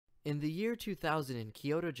In the year 2000 in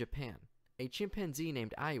Kyoto, Japan, a chimpanzee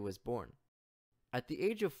named Ai was born. At the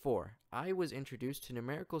age of 4, Ai was introduced to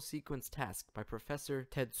numerical sequence task by Professor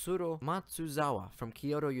Tetsuro Matsuzawa from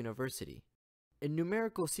Kyoto University. In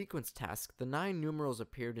numerical sequence task, the 9 numerals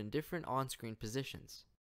appeared in different on-screen positions.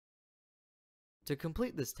 To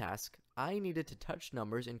complete this task, Ai needed to touch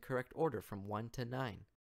numbers in correct order from 1 to 9.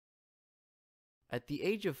 At the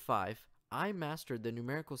age of 5, Ai mastered the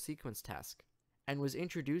numerical sequence task and was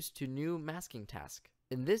introduced to new masking task.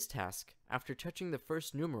 In this task, after touching the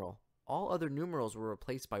first numeral, all other numerals were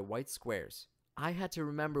replaced by white squares. Ai had to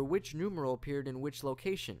remember which numeral appeared in which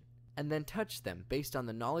location, and then touch them based on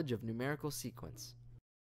the knowledge of numerical sequence.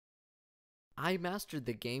 Ai mastered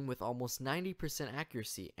the game with almost 90%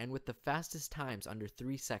 accuracy and with the fastest times under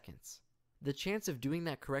 3 seconds. The chance of doing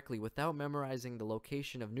that correctly without memorizing the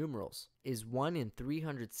location of numerals is 1 in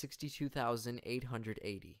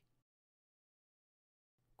 362,880.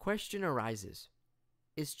 Question arises: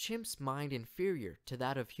 is chimp's mind inferior to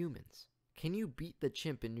that of humans? Can you beat the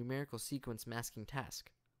chimp in numerical sequence masking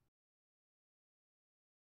task?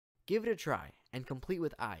 Give it a try and complete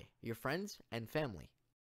with Ai, your friends, and family.